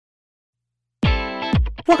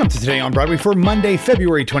Welcome to Today on Broadway for Monday,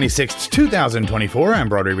 February 26th, 2024. I'm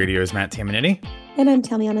Broadway Radio's Matt Tamanini. And I'm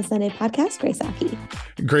Tell Me on a Sunday podcast, Grace Aki.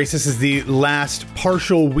 Grace, this is the last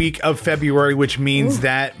partial week of February, which means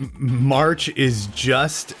that March is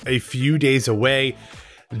just a few days away.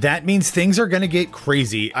 That means things are going to get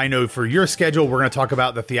crazy. I know for your schedule, we're going to talk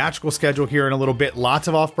about the theatrical schedule here in a little bit. Lots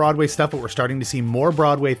of off-Broadway stuff, but we're starting to see more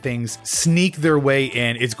Broadway things sneak their way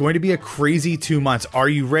in. It's going to be a crazy 2 months. Are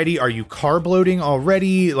you ready? Are you carb loading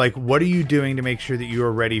already? Like, what are you doing to make sure that you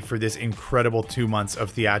are ready for this incredible 2 months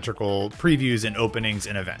of theatrical previews and openings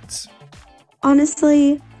and events?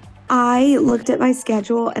 Honestly, I looked at my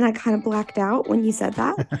schedule and I kind of blacked out when you said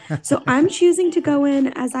that. So I'm choosing to go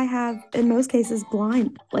in, as I have in most cases,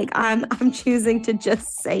 blind. Like I'm choosing to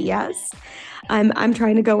just say yes. I'm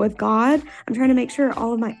trying to go with God. I'm trying to make sure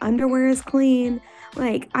all of my underwear is clean.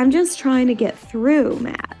 Like I'm just trying to get through,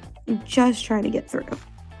 Matt. I'm just trying to get through.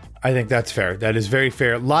 I think that's fair. That is very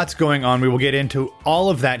fair. Lots going on. We will get into all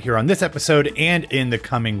of that here on this episode and in the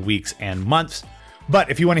coming weeks and months.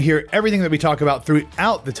 But if you want to hear everything that we talk about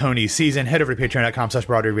throughout the Tony season, head over to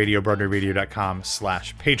patreon.com/Broadway Radio,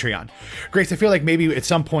 BroadwayRadio.com/Patreon. Grace, I feel like maybe at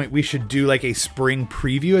some point we should do like a spring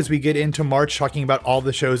preview as we get into March, talking about all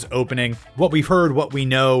the shows opening, what we've heard, what we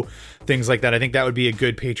know, things like that. I think that would be a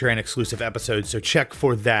good Patreon exclusive episode. So check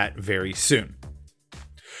for that very soon.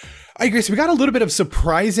 All right, Grace, we got a little bit of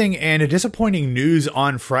surprising and disappointing news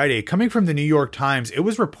on Friday. Coming from the New York Times, it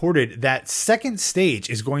was reported that Second Stage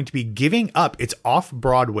is going to be giving up its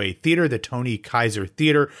off-Broadway theater, the Tony Kaiser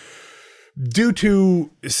Theater, due to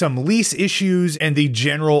some lease issues and the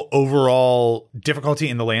general overall difficulty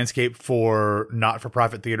in the landscape for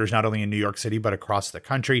not-for-profit theaters, not only in New York City, but across the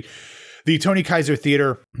country. The Tony Kaiser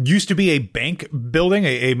Theater used to be a bank building,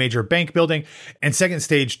 a major bank building, and Second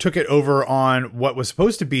Stage took it over on what was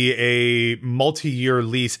supposed to be a multi-year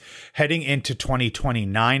lease heading into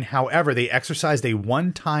 2029. However, they exercised a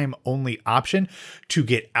one-time only option to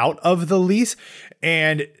get out of the lease,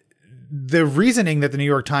 and the reasoning that the New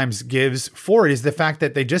York Times gives for it is the fact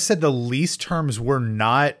that they just said the lease terms were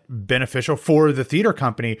not beneficial for the theater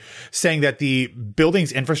company, saying that the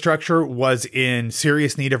building's infrastructure was in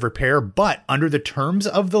serious need of repair, but under the terms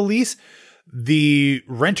of the lease, the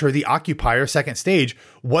renter, the occupier, Second Stage,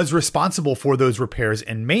 was responsible for those repairs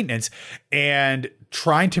and maintenance, and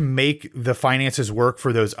trying to make the finances work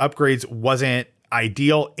for those upgrades wasn't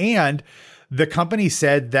ideal. And the company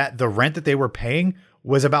said that the rent that they were paying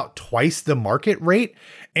was about twice the market rate,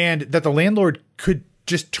 and that the landlord could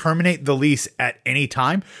just terminate the lease at any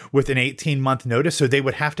time with an 18-month notice. So they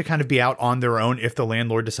would have to kind of be out on their own if the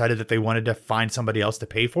landlord decided that they wanted to find somebody else to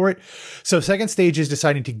pay for it. So Second Stage is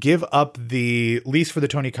deciding to give up the lease for the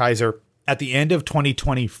Tony Kaiser at the end of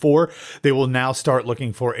 2024. They will now start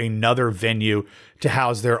looking for another venue to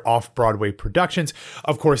house their off-Broadway productions.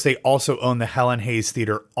 Of course, they also own the Helen Hayes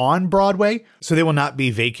Theater on Broadway, so they will not be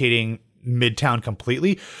vacating Midtown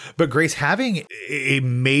completely. But Grace, having a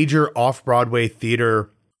major off-Broadway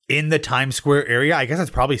theater in the Times Square area, I guess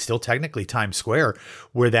it's probably still technically Times Square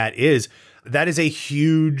where that is a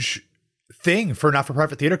huge thing for a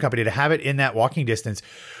not-for-profit theater company to have it in that walking distance.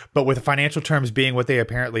 But with the financial terms being what they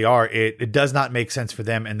apparently are, it does not make sense for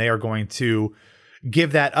them, and they are going to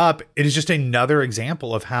give that up. It is just another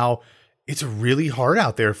example of how it's really hard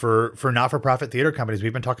out there for not-for-profit theater companies.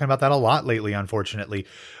 We've been talking about that a lot lately, unfortunately.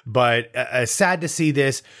 But sad to see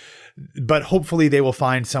this, but hopefully they will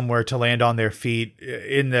find somewhere to land on their feet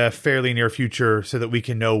in the fairly near future so that we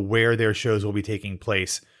can know where their shows will be taking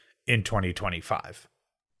place in 2025.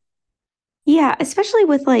 Yeah, especially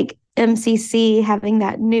with like MCC having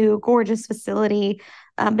that new gorgeous facility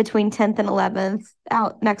between 10th and 11th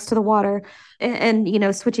out next to the water, and you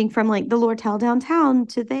know, switching from like the Lortel downtown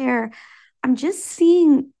to there. I'm just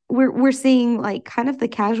seeing we're seeing like kind of the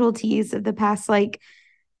casualties of the past like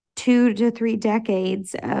 2 to 3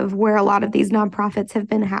 decades of where a lot of these nonprofits have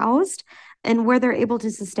been housed, and where they're able to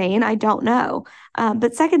sustain, I don't know.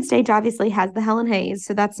 But Second Stage obviously has the Helen Hayes,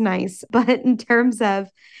 so that's nice. But in terms of,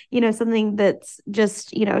 you know, something that's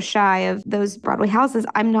just, you know, shy of those Broadway houses,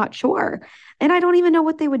 I'm not sure. And I don't even know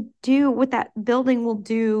what they would do, what that building will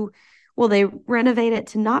do. Will they renovate it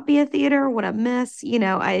to not be a theater? What a miss. You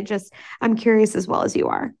know, I'm curious as well as you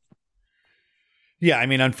are. Yeah, I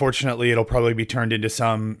mean, unfortunately, it'll probably be turned into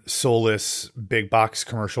some soulless big box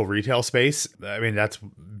commercial retail space. I mean, that's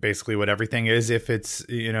basically what everything is if it's,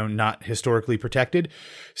 you know, not historically protected.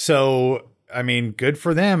 So, I mean, good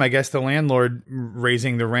for them. I guess the landlord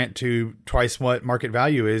raising the rent to twice what market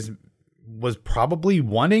value is was probably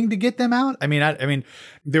wanting to get them out. I mean,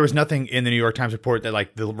 there was nothing in the New York Times report that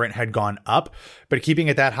like the rent had gone up, but keeping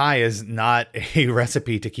it that high is not a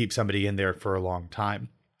recipe to keep somebody in there for a long time.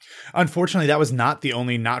 Unfortunately, that was not the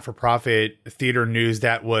only not-for-profit theater news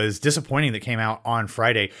that was disappointing that came out on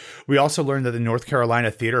Friday. We also learned that the North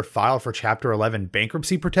Carolina Theater filed for Chapter 11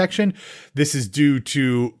 bankruptcy protection. This is due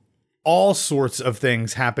to all sorts of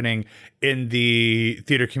things happening in the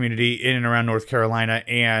theater community in and around North Carolina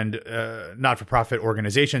and not-for-profit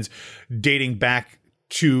organizations dating back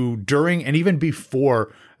to during and even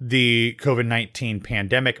before the COVID-19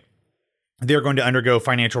 pandemic. They're going to undergo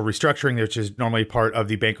financial restructuring, which is normally part of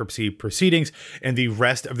the bankruptcy proceedings, and the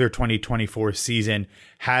rest of their 2024 season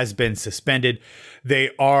has been suspended. They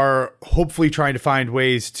are hopefully trying to find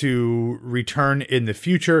ways to return in the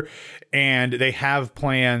future, and they have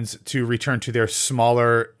plans to return to their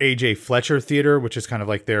smaller A.J. Fletcher Theater, which is kind of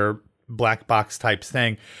like their black box types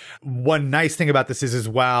thing. One nice thing about this is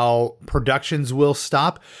while productions will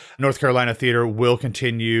stop, North Carolina Theater will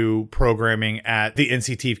continue programming at the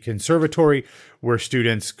NCT Conservatory, where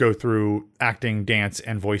students go through acting, dance,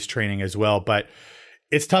 and voice training as well. But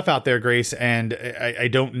it's tough out there, Grace, and I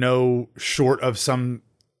don't know, short of some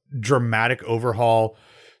dramatic overhaul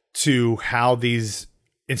to how these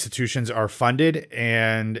institutions are funded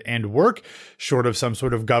and work, short of some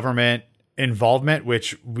sort of government involvement,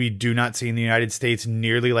 which we do not see in the United States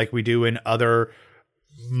nearly like we do in other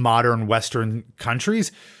modern Western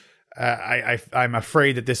countries. I'm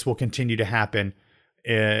afraid that this will continue to happen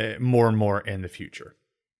more and more in the future.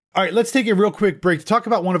 All right, let's take a real quick break to talk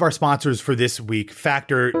about one of our sponsors for this week,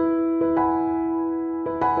 Factor.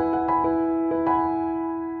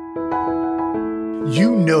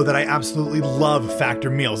 You know that I absolutely love Factor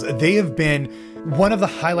meals. They have been one of the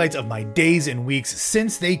highlights of my days and weeks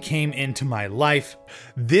since they came into my life.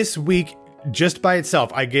 This week, just by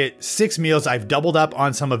itself, I get 6 meals. I've doubled up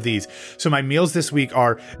on some of these. So my meals this week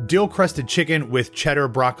are dill crusted chicken with cheddar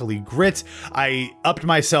broccoli grits. I upped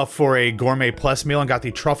myself for a gourmet plus meal and got the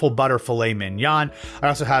truffle butter filet mignon. I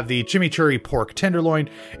also have the chimichurri pork tenderloin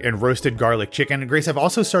and roasted garlic chicken. And Grace, I've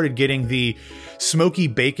also started getting the smoky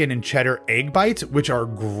bacon and cheddar egg bites, which are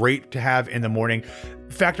great to have in the morning.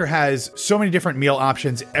 Factor has so many different meal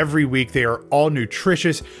options every week. They are all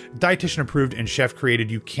nutritious, dietitian approved, and chef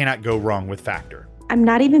created. You cannot go wrong with Factor. I'm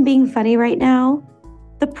not even being funny right now.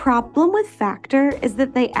 The problem with Factor is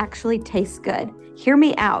that they actually taste good. Hear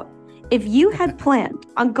me out. If you had planned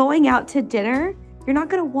on going out to dinner, you're not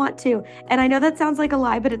going to want to. And I know that sounds like a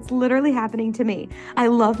lie, but it's literally happening to me. I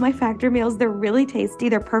love my Factor meals. They're really tasty.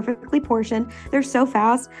 They're perfectly portioned. They're so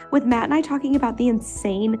fast. With Matt and I talking about the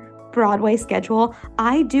insane Broadway schedule,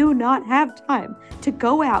 I do not have time to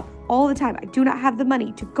go out all the time. I do not have the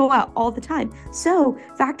money to go out all the time. So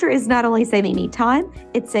Factor is not only saving me time,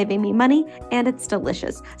 it's saving me money, and it's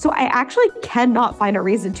delicious. So I actually cannot find a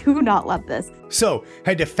reason to not love this. So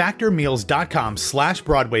head to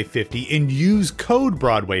factormeals.com/Broadway50 and use code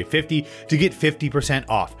Broadway50 to get 50%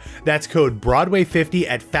 off. That's code Broadway50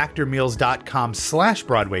 at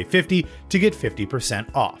factormeals.com/Broadway50 to get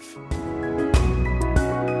 50% off.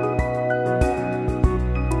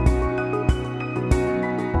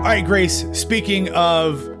 All right, Grace, speaking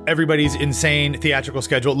of everybody's insane theatrical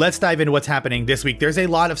schedule, let's dive into what's happening this week. There's a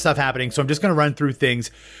lot of stuff happening, so I'm just going to run through things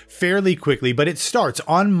fairly quickly, but it starts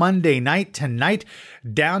on Monday night tonight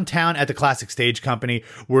downtown at the Classic Stage Company,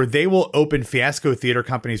 where they will open Fiasco Theater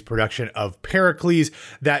Company's production of Pericles.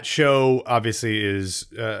 That show obviously is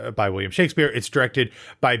by William Shakespeare. It's directed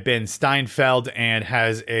by Ben Steinfeld and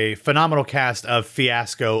has a phenomenal cast of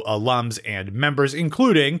Fiasco alums and members,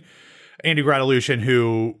 including Andy Gradelution,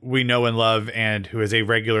 who we know and love and who is a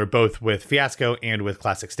regular both with Fiasco and with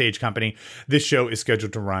Classic Stage Company. This show is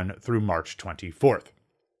scheduled to run through March 24th.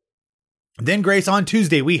 Then, Grace, on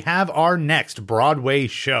Tuesday, we have our next Broadway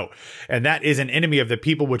show, and that is An Enemy of the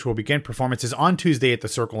People, which will begin performances on Tuesday at the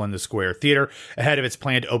Circle in the Square Theater, ahead of its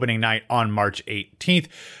planned opening night on March 18th.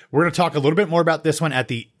 We're going to talk a little bit more about this one at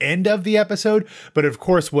the end of the episode, but of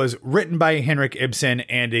course was written by Henrik Ibsen,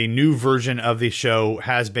 and a new version of the show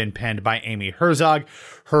has been penned by Amy Herzog.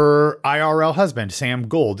 Her IRL husband, Sam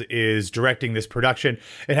Gold, is directing this production.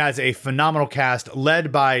 It has a phenomenal cast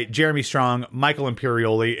led by Jeremy Strong, Michael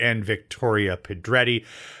Imperioli, and Victoria Pedretti.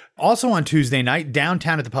 Also on Tuesday night,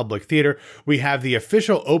 downtown at the Public Theater, we have the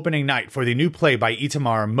official opening night for the new play by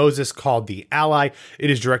Itamar Moses called The Ally.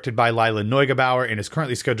 It is directed by Lila Neugebauer and is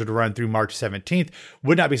currently scheduled to run through March 17th.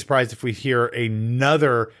 Would not be surprised if we hear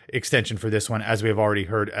another extension for this one, as we have already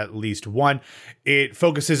heard at least one. It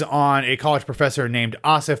focuses on a college professor named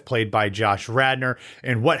Asif, played by Josh Radnor,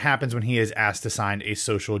 and what happens when he is asked to sign a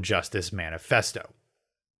social justice manifesto.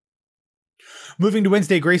 Moving to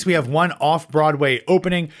Wednesday, Grace, we have one off-Broadway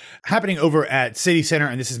opening happening over at City Center,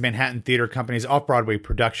 and this is Manhattan Theater Company's off-Broadway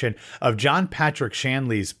production of John Patrick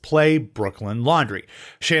Shanley's play Brooklyn Laundry.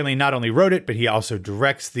 Shanley not only wrote it, but he also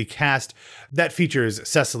directs the cast that features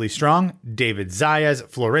Cecily Strong, David Zayas,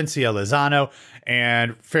 Florencia Lozano,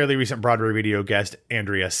 and fairly recent Broadway video guest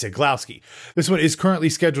Andrea Siglowski. This one is currently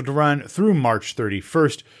scheduled to run through March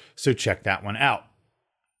 31st, so check that one out.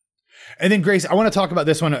 And then, Grace, I want to talk about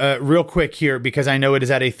this one real quick here because I know it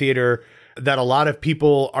is at a theater that a lot of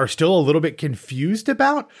people are still a little bit confused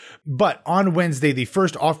about. But on Wednesday, the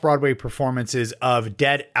first off-Broadway performances of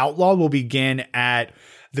Dead Outlaw will begin at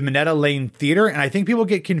the Minetta Lane Theater. And I think people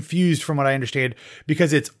get confused from what I understand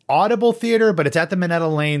because it's Audible Theater, but it's at the Minetta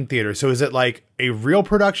Lane Theater. So is it like a real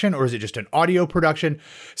production or is it just an audio production?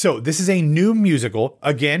 So this is a new musical,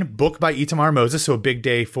 again, booked by Itamar Moses. So a big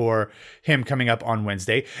day for him coming up on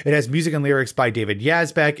Wednesday. It has music and lyrics by David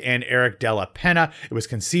Yazbek and Eric Della Pena. It was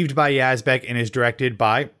conceived by Yazbek and is directed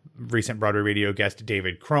by recent Broadway radio guest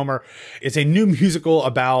David Cromer. It's a new musical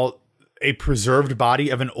about a preserved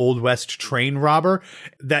body of an Old West train robber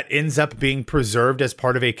that ends up being preserved as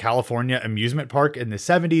part of a California amusement park in the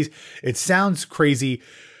 70s. It sounds crazy,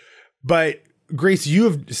 but Grace, you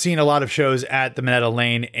have seen a lot of shows at the Minetta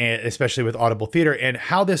Lane, especially with Audible Theater, and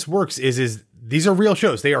how this works is these are real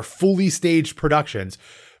shows. They are fully staged productions,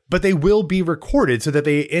 but they will be recorded so that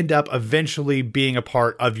they end up eventually being a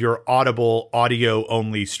part of your Audible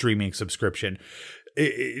audio-only streaming subscription.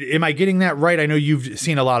 Am I getting that right? I know you've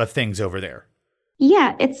seen a lot of things over there.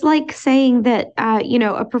 Yeah, it's like saying that,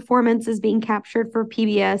 a performance is being captured for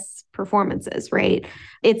PBS performances, right?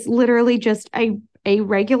 It's literally just a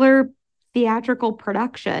regular theatrical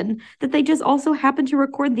production that they just also happen to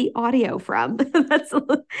record the audio from. that's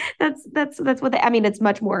what it's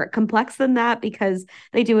much more complex than that because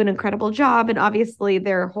they do an incredible job. And obviously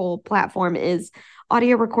their whole platform is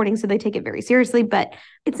audio recording, so they take it very seriously. But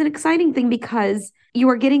it's an exciting thing because you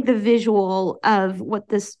are getting the visual of what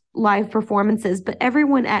this live performance is, but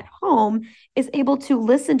everyone at home is able to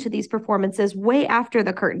listen to these performances way after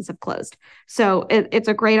the curtains have closed. So it's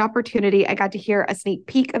a great opportunity. I got to hear a sneak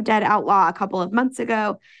peek of Dead Outlaw a couple of months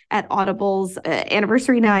ago at Audible's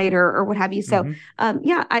anniversary night or what have you. So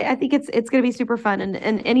I think it's going to be super fun.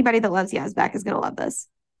 And anybody that loves Yazbek is going to love this.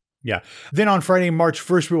 Yeah. Then on Friday, March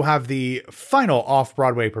 1st, we will have the final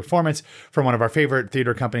off-Broadway performance from one of our favorite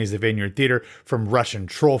theater companies, the Vineyard Theater, from Russian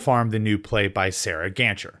Troll Farm, the new play by Sarah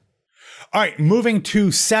Gancher. All right, moving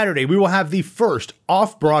to Saturday, we will have the first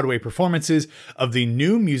off-Broadway performances of the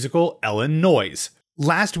new musical Ellen Noyes.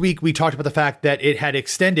 Last week, we talked about the fact that it had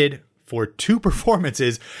extended for 2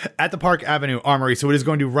 performances at the Park Avenue Armory, so it is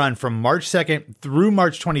going to run from March 2nd through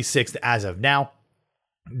March 26th as of now.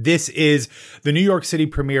 This is the New York City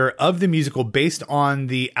premiere of the musical based on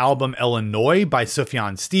the album Illinois by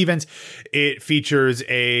Sufjan Stevens. It features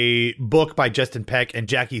a book by Justin Peck and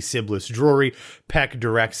Jackie Siblis Drury. Peck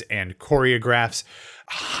directs and choreographs.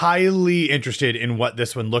 Highly interested in what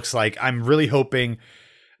this one looks like. I'm really hoping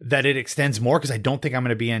that it extends more because I don't think I'm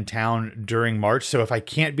going to be in town during March. So if I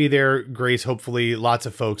can't be there, Grace, hopefully lots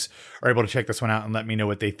of folks are able to check this one out and let me know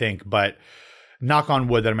what they think. But knock on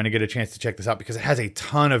wood that I'm going to get a chance to check this out because it has a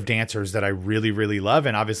ton of dancers that I really, really love.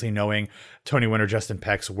 And obviously knowing Tony winner Justin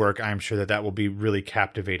Peck's work, I'm sure that will be really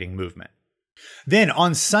captivating movement. Then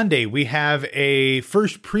on Sunday, we have a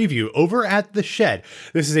first preview over at The Shed.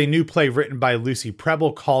 This is a new play written by Lucy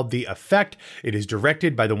Preble called The Effect. It is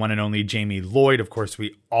directed by the one and only Jamie Lloyd. Of course,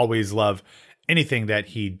 we always love anything that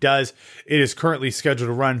he does. It is currently scheduled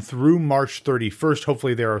to run through March 31st.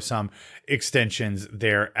 Hopefully there are some extensions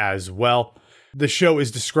there as well. The show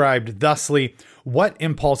is described thusly: what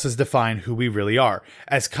impulses define who we really are?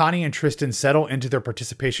 As Connie and Tristan settle into their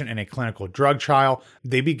participation in a clinical drug trial,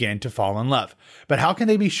 they begin to fall in love. But how can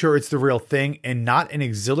they be sure it's the real thing and not an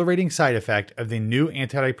exhilarating side effect of the new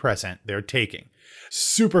antidepressant they're taking?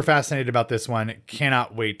 Super fascinated about this one.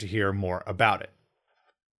 Cannot wait to hear more about it.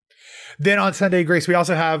 Then on Sunday, Grace, we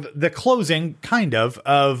also have the closing,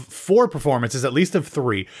 of 4 performances, at least of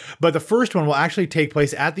 3. But the first one will actually take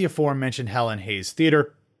place at the aforementioned Helen Hayes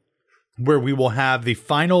Theater, where we will have the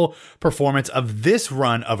final performance of this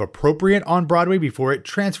run of Appropriate on Broadway before it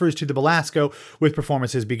transfers to the Belasco, with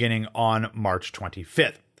performances beginning on March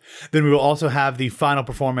 25th. Then we will also have the final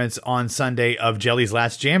performance on Sunday of Jelly's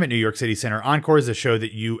Last Jam at New York City Center Encores, a show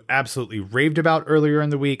that you absolutely raved about earlier in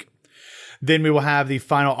the week. Then we will have the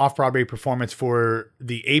final off-Broadway performance for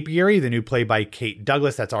The Apiary, the new play by Kate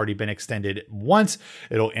Douglas. That's already been extended once.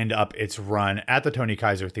 It'll end up its run at the Tony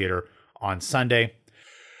Kaiser Theater on Sunday.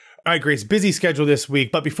 All right, Grace, busy schedule this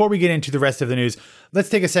week. But before we get into the rest of the news, let's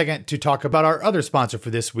take a second to talk about our other sponsor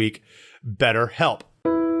for this week, BetterHelp.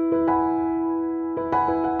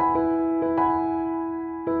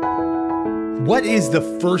 What is the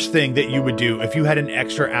first thing that you would do if you had an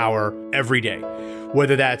extra hour every day?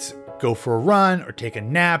 Whether that's go for a run or take a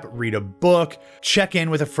nap, read a book, check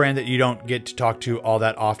in with a friend that you don't get to talk to all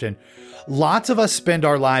that often. Lots of us spend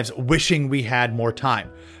our lives wishing we had more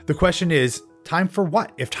time. The question is, time for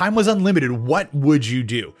what? If time was unlimited, what would you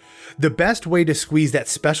do? The best way to squeeze that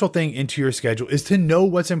special thing into your schedule is to know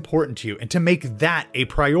what's important to you and to make that a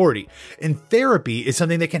priority. And therapy is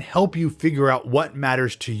something that can help you figure out what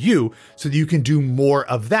matters to you so that you can do more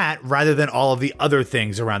of that rather than all of the other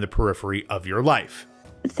things around the periphery of your life.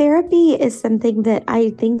 Therapy is something that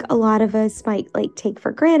I think a lot of us might take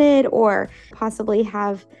for granted or possibly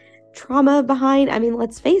have trauma behind. I mean,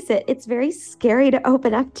 let's face it, it's very scary to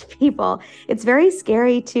open up to people. It's very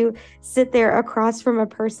scary to sit there across from a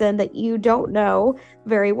person that you don't know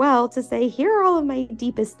very well to say, here are all of my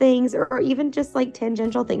deepest things, or even just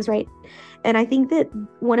tangential things, right? And I think that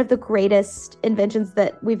one of the greatest inventions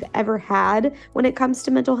that we've ever had when it comes to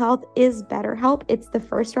mental health is BetterHelp. It's the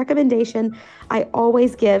first recommendation I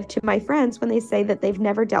always give to my friends when they say that they've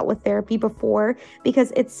never dealt with therapy before,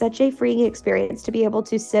 because it's such a freeing experience to be able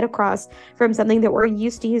to sit across from something that we're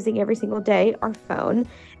used to using every single day, our phone,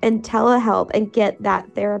 and telehelp and get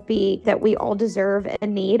that therapy that we all deserve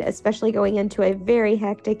and need, especially going into a very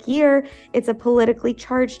hectic year. It's a politically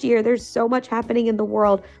charged year. There's so much happening in the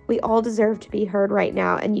world. We all deserve to be heard right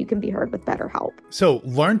now, and you can be heard with BetterHelp. So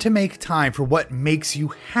learn to make time for what makes you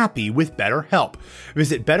happy with BetterHelp.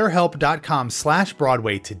 Visit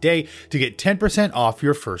betterhelp.com/Broadway today to get 10% off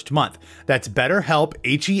your first month. That's BetterHelp,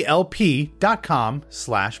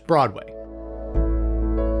 HELP.com/Broadway.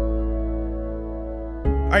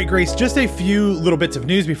 All right, Grace, just a few little bits of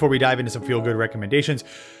news before we dive into some feel-good recommendations.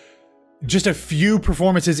 Just a few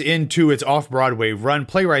performances into its off-Broadway run,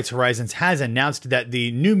 Playwrights Horizons has announced that the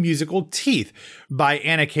new musical Teeth by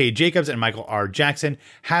Anna K. Jacobs and Michael R. Jackson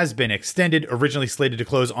has been extended. Originally slated to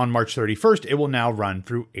close on March 31st, it will now run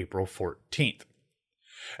through April 14th.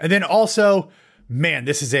 And then also, man,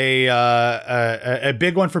 this is a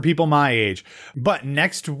big one for people my age. But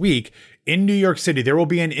next week in New York City, there will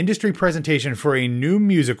be an industry presentation for a new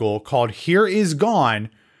musical called Here Is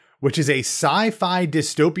Gone, which is a sci-fi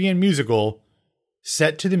dystopian musical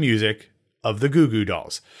set to the music of the Goo Goo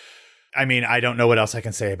Dolls. I mean, I don't know what else I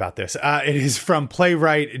can say about this. It is from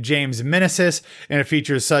playwright James Meneses, and it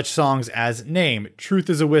features such songs as Name, Truth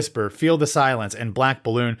is a Whisper, Feel the Silence, and Black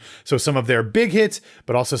Balloon. So some of their big hits,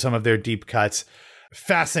 but also some of their deep cuts.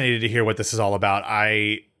 Fascinated to hear what this is all about.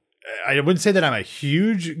 I wouldn't say that I'm a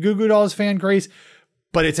huge Goo Goo Dolls fan, Grace,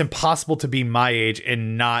 but it's impossible to be my age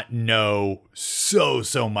and not know so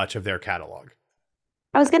much of their catalog.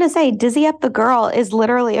 I was going to say, Dizzy Up the Girl is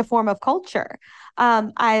literally a form of culture.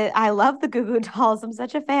 I love the Goo Goo Dolls. I'm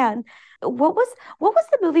such a fan. What was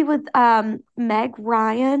the movie with Meg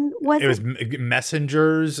Ryan? It was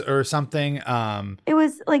Messengers or something. It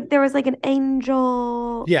was there was an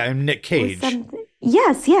angel. Yeah, and Nick Cage.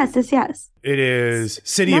 Yes. It is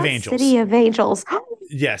City of Angels. City of Angels.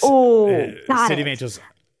 Yes. Oh, City of Angels.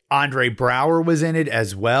 Andre Brower was in it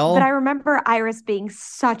as well. But I remember Iris being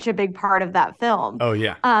such a big part of that film. Oh,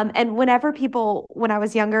 yeah. And when I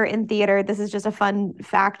was younger in theater, this is just a fun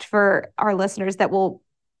fact for our listeners that will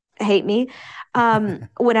hate me.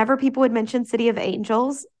 Whenever people would mention City of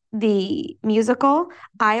Angels, the musical,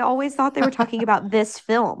 I always thought they were talking about this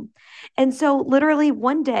film. And so literally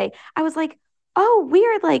one day I was like, oh,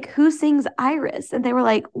 weird, who sings Iris? And they were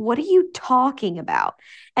like, what are you talking about?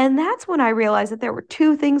 And that's when I realized that there were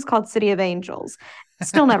two things called City of Angels.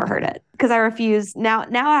 Still never heard it because I refuse. Now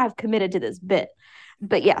I've committed to this bit.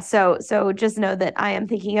 But yeah, so just know that I am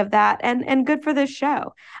thinking of that and good for this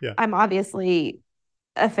show. Yeah. I'm obviously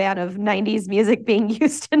a fan of 90s music being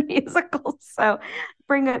used in musicals. So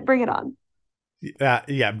bring it on.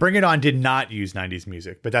 Yeah, Bring It On did not use 90s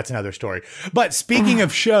music, but that's another story. But speaking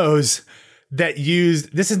of shows that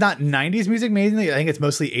used, this is not 90s music mainly, I think it's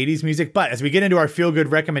mostly 80s music, but as we get into our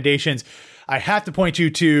feel-good recommendations, I have to point you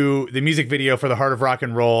to the music video for The Heart of Rock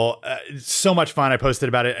and Roll. It's so much fun. I posted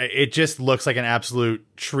about it. It just looks like an absolute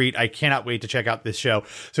treat. I cannot wait to check out this show.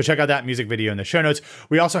 So check out that music video in the show notes.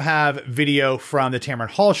 We also have video from the Tamron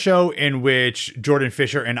Hall show in which Jordan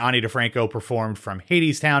Fisher and Ani DeFranco performed from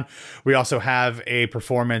Hadestown. We also have a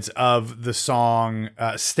performance of the song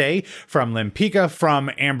Stay from Limpika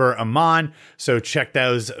from Amber Aman. So check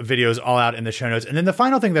those videos all out in the show notes. And then the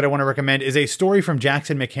final thing that I want to recommend is a story from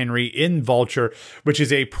Jackson McHenry in Volume Culture, which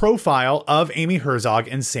is a profile of Amy Herzog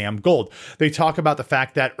and Sam Gold. They talk about the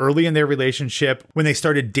fact that early in their relationship, when they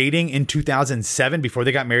started dating in 2007, before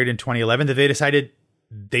they got married in 2011, that they decided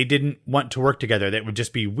they didn't want to work together. That would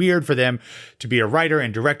just be weird for them to be a writer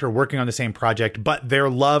and director working on the same project. But their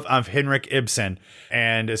love of Henrik Ibsen,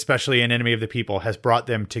 and especially An Enemy of the People, has brought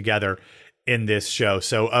them together in this show.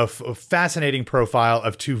 So a fascinating profile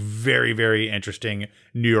of two very, very interesting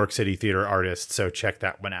New York City theater artists. So check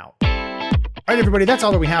that one out. All right, everybody, that's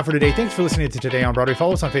all that we have for today. Thanks for listening to Today on Broadway.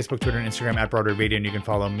 Follow us on Facebook, Twitter, and Instagram at Broadway Radio, and you can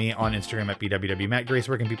follow me on Instagram at BWW. Matt, Grace,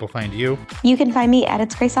 where can people find you? You can find me at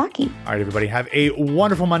It's Grace Aki. All right, everybody, have a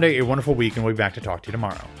wonderful Monday, a wonderful week, and we'll be back to talk to you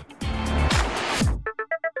tomorrow.